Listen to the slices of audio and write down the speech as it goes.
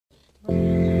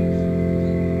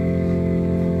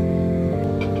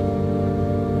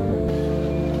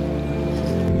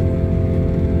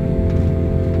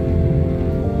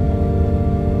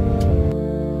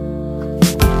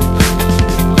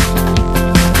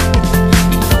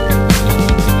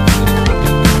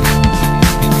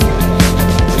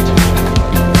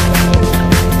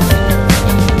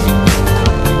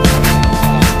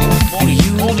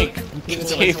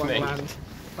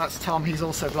Tom, he's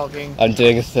also vlogging. I'm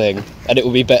doing a thing, and it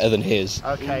will be better than his.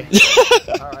 Okay.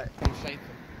 Alright.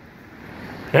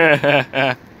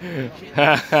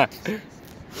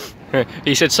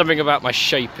 He said something about my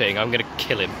shaping. I'm gonna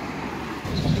kill him.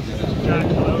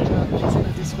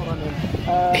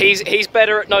 He's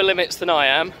better at No Limits than I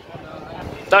am.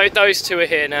 Those two are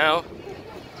here now,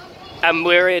 and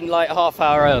we're in like half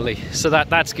hour early, so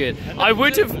that's good. I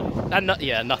would have,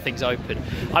 yeah, nothing's open.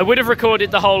 I would have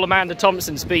recorded the whole Amanda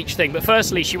Thompson speech thing, but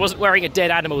firstly, she wasn't wearing a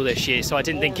dead animal this year, so I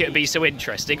didn't think it would be so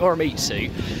interesting, or a meat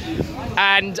suit.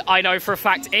 And I know for a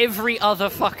fact every other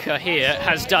fucker here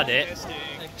has done it,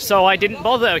 so I didn't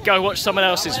bother. Go watch someone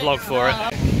else's vlog for it.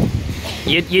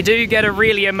 You do get a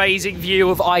really amazing view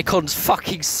of Icon's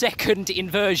fucking second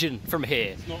inversion from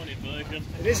here. It's not an inversion.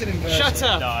 It is an inversion. Shut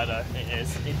up! No, no, it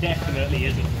is. It definitely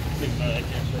isn't an inversion.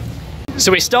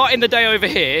 So we're starting the day over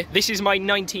here. This is my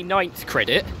 99th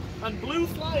credit. And Blue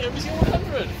Flyer is your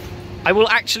 100. I will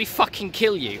actually fucking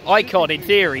kill you. Icon, in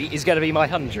theory, is going to be my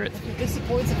 100th. If you're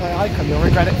disappointed by Icon, you'll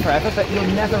regret it forever, but you'll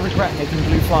never regret making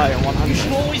Blue Flyer 100. You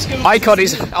should always go. Icon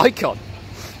is Icon.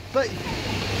 But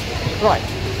right.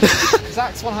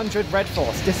 Zach's 100 Red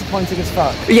Force, disappointed as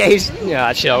fuck. Yeah,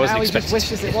 actually, I wasn't expecting. He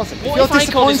just wishes it wasn't. What If if you're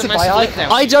Icon is a disappointed by massive Icon,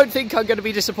 letdown? I don't think I'm going to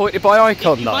be disappointed by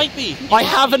Icon, though. Might be. I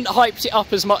haven't hyped it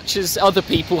up as much as other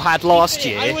people had last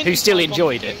year, who still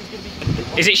enjoyed it.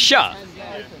 Is it shut?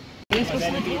 let's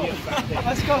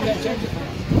go.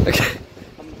 Okay.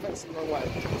 I'm facing the wrong way.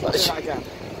 Let's do that again.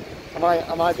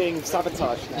 Am I being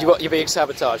sabotaged now? You're being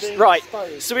sabotaged. Right,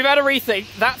 so we've had a rethink.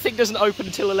 That thing doesn't open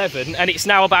until 11, and it's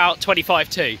now about 25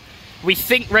 to. We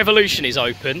think Revolution is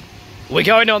open. We're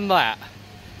going on that.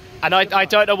 And I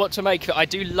don't know what to make of it. I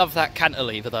do love that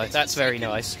cantilever, though. That's very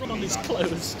nice. On his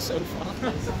clothes so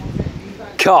far.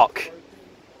 Cock.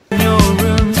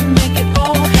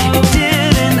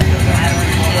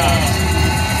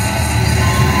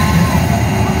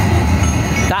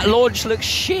 That launch looks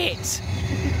shit.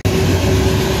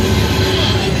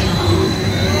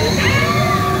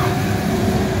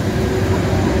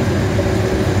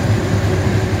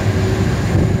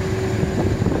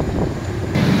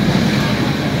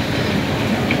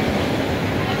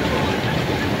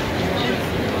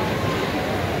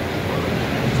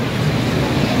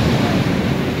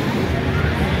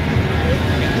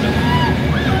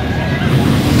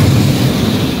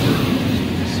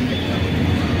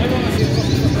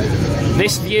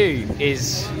 This view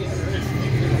is...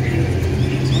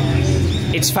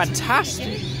 it's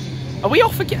fantastic. Are we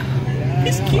off again?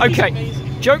 Okay,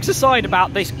 jokes aside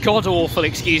about this god-awful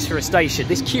excuse for a station,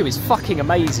 this queue is fucking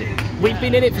amazing. We've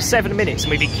been in it for 7 minutes and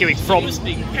we've been queuing from...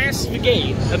 past the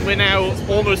gate, and we're now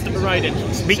almost at the right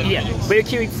entrance. Yeah, we're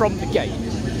queuing from the gate.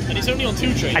 And it's only on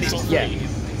 2 trains. And it's, yeah.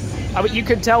 I mean, you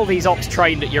can tell these ops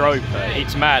trained at Europa.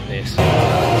 It's madness.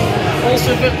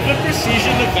 Also, the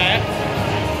precision of that.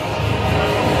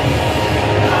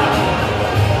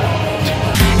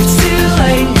 It's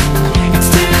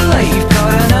too late, you've got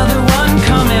another one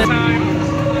coming.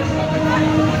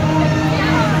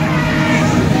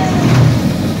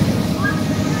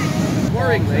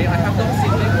 Worryingly, I have not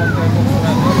seen Big One go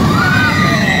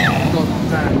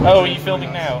whatsoever. Oh, are you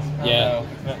filming now? Yeah.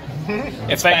 Oh,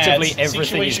 Effectively, bad.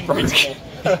 everything is broken.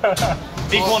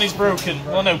 Big One is broken.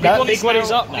 Well, no, Big One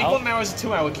is up now. Big One now has a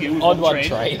 2-hour queue On one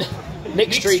train.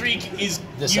 Nick Street is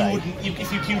the you same. wouldn't.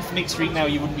 If you queued for Nick Street now,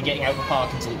 you wouldn't be getting out of the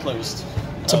park until it closed.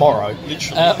 Tomorrow.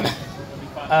 Literally.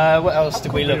 What else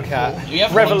did we look at? We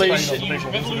have Revolution.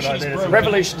 Revolution is broken.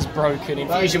 Revolution's broken.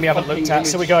 Infusion we haven't looked at,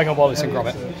 so we're going on Wallace and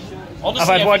Gromit. Honestly, I've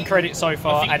had I one think- credit so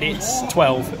far, and it's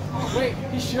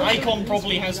 12. Icon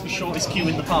probably has the shortest queue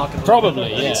in the park.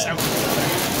 Probably, yeah.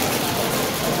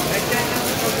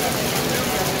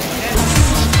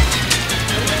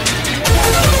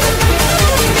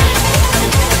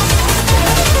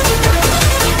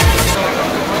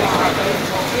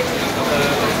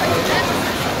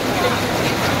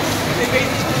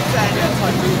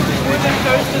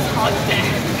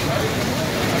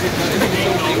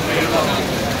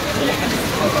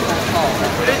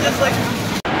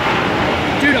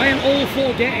 Dude, I am all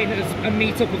for getting a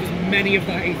meetup of as many of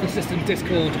that Ether Systems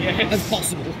Discord as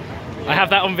possible. I have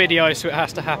that on video, so it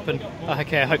has to happen.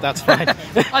 Okay, I hope that's fine.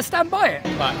 I stand by it.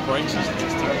 Back brakes is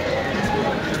interesting.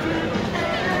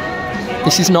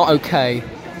 This is not okay.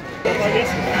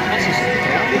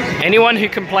 Anyone who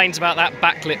complains about that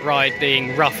backlit ride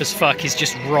being rough as fuck is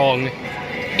just wrong.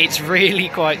 It's really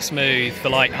quite smooth for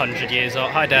like 100 years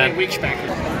old. Hi, Dan. Which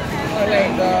backlit? Oh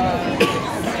wait,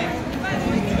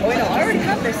 oh wait, no, I already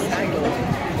have this angle.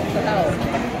 What the hell?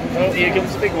 Oh, here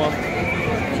comes the big one.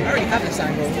 I already have this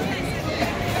angle.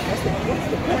 What's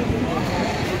the point?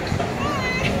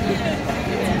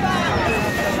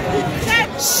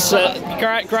 So,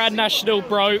 Grand National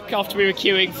broke after we were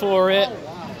queuing for it.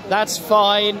 That's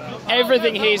fine.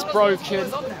 Everything here's broken.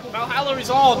 Valhalla is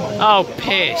on. Oh,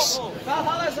 piss.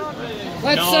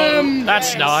 Let's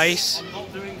That's nice.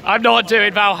 I'm not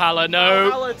doing Valhalla, no.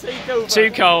 Valhalla,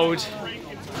 Too cold.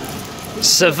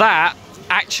 So that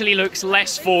actually looks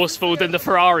less forceful than the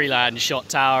Ferrari Land shot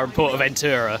tower in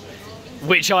Portaventura,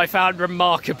 which I found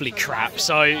remarkably crap.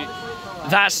 So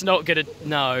that's not gonna.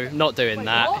 No, not doing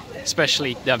that.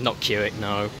 Especially, I'm not queuing.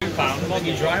 No. £2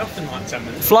 you dry off in like 10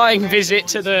 minutes. Flying visit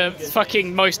to the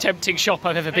fucking most tempting shop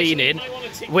I've ever been in.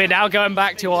 We're now going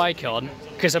back to Icon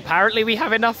because apparently we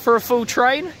have enough for a full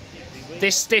train.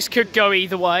 This could go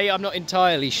either way. I'm not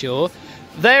entirely sure.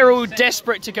 They're all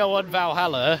desperate to go on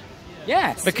Valhalla.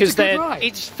 yes, Because it's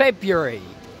it's February.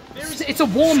 it's a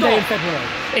warm day in February.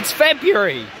 It's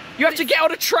February. You have to get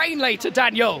on a train later,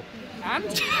 Daniel. And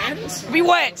It'll be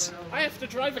wet. I have to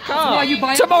drive a car. why you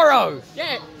buy Tomorrow.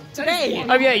 Yeah, today.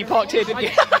 Oh yeah, you parked here, didn't you?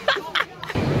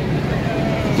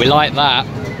 We like that.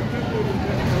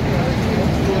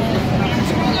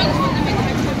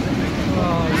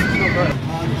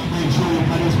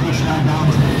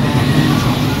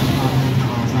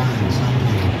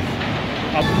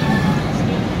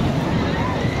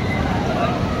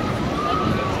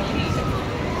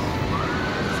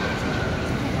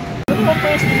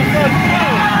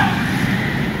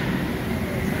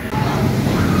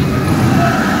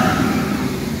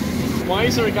 Why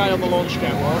is there a guy on the launch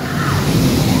catwalk?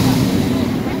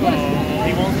 Oh,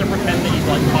 he wants to pretend that he's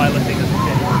like piloting as a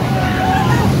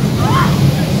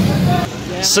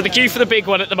kid. So the queue for the big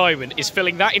one at the moment is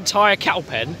filling that entire cattle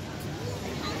pen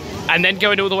and then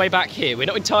going all the way back here. We're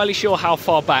not entirely sure how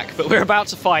far back, but we're about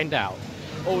to find out.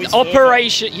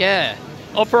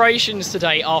 Operations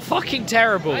today are fucking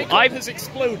terrible. Icon has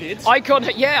exploded. Icon,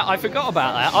 yeah, I forgot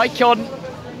about that. Icon,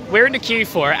 we're in the queue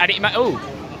for it, and it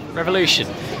Revolution.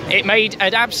 It made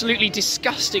an absolutely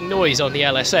disgusting noise on the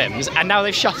LSMs, and now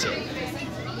they've shut it.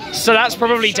 So that's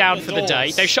probably down for the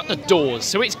day. They've shut the doors,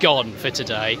 so it's gone for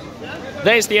today.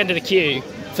 There's the end of the queue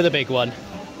for the big one.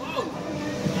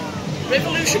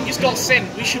 Revolution just got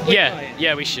sent. We should wait by it.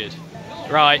 Yeah, we should.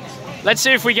 Right, let's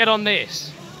see if we get on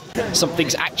this.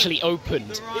 Something's actually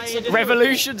opened.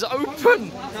 Revolution's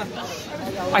open.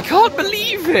 I can't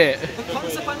believe it.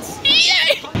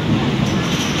 Yay!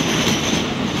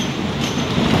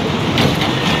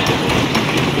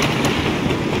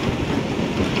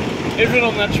 Everyone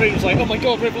on that train was like, oh my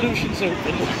god, Revolution's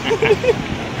open.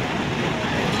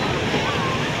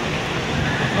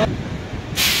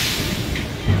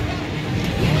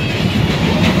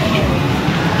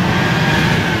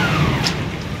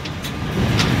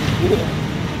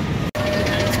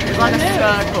 It's like a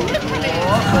circle.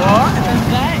 What? And then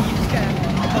there you just get a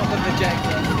couple of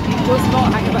projectors. He does not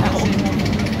hang about.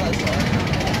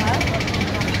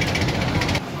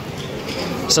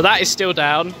 So that is still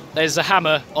down. There's a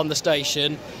hammer on the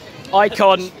station.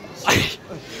 Icon.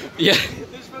 Yeah.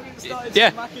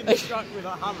 Yeah. With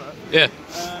a hammer. Yeah.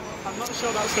 I'm not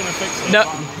sure that's going to fix it. No.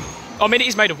 I mean, it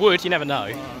is made of wood. You never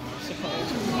know.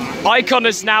 Icon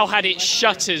has now had its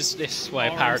shutters this way,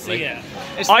 apparently. Yeah.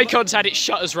 Icon's had its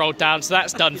shutters rolled down, so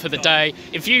that's done for the day.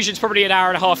 Infusion's probably an hour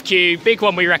and a half queue. Big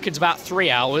one, we reckon's about 3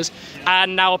 hours.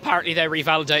 And now apparently they're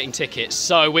revalidating tickets.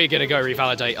 So we're going to go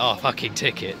revalidate our fucking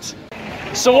tickets.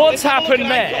 So what's happened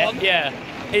there,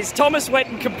 is Thomas went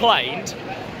and complained,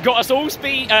 got us all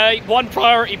one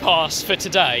priority pass for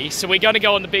today, so we're going to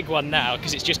go on the big one now,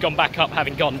 because it's just gone back up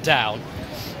having gone down.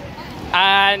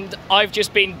 And I've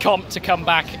just been comped to come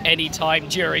back any time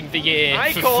during the year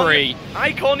for free.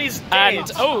 Icon is dead.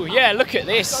 And, oh yeah, look at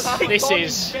this. This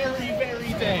is... very, very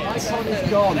dead. Icon is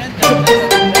gone.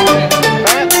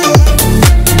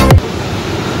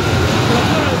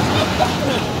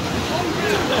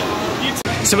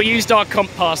 So we used our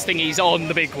comp pass thingies on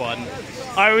the big one.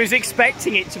 I was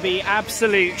expecting it to be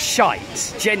absolute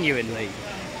shite, genuinely.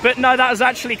 But no, that was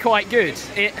actually quite good.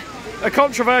 A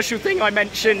controversial thing I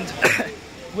mentioned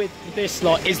with this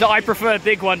lot is that I prefer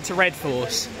big one to Red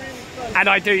Force. And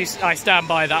I stand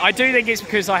by that. I do think it's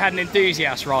because I had an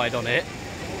enthusiast ride on it.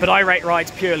 But I rate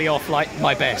rides purely off like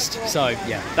my best. So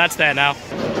yeah, that's there now.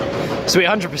 So we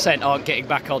 100% aren't getting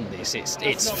back on this.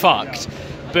 It's fucked.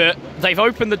 But they've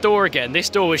opened the door again. This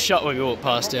door was shut when we walked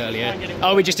past earlier.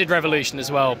 Oh, we just did Revolution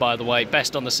as well, by the way.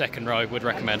 Best on the second row, would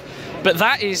recommend. But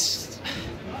that is...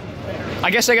 I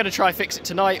guess they're going to try fix it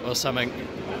tonight or something.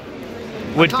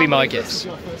 Would be my guess.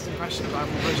 Your first impression about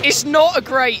Revolution. It's not a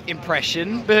great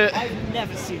impression, but... I've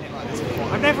never seen it like this before.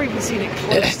 I've never even seen it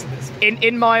close to this.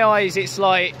 In my eyes, it's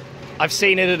like... I've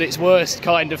seen it at its worst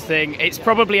kind of thing. It's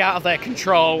probably out of their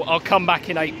control. I'll come back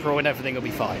in April and everything will be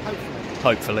fine.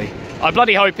 Hopefully. I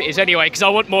bloody hope it is anyway, because I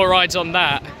want more rides on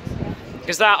that.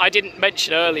 Because that, I didn't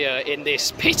mention earlier in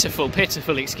this pitiful,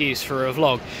 pitiful excuse for a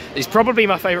vlog, is probably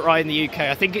my favourite ride in the UK.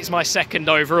 I think it's my second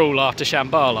overall after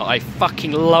Shambhala. I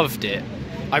fucking loved it.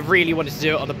 I really wanted to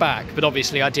do it on the back, but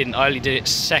obviously I didn't. I only did it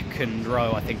second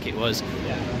row, I think it was.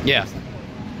 Yeah.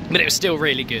 But it was still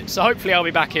really good. So hopefully I'll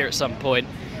be back here at some point.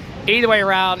 Either way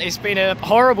around, it's been a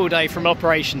horrible day from an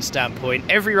operations standpoint.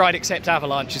 Every ride except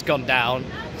Avalanche has gone down.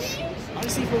 And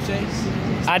steeplechase.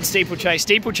 And steeplechase.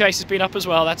 Steeplechase has been up as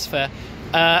well, that's fair.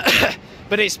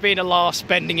 But it's been a laugh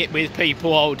spending it with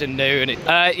people old and new. And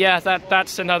yeah,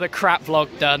 that's another crap vlog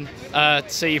done.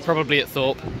 See you probably at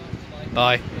Thorpe.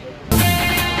 Bye.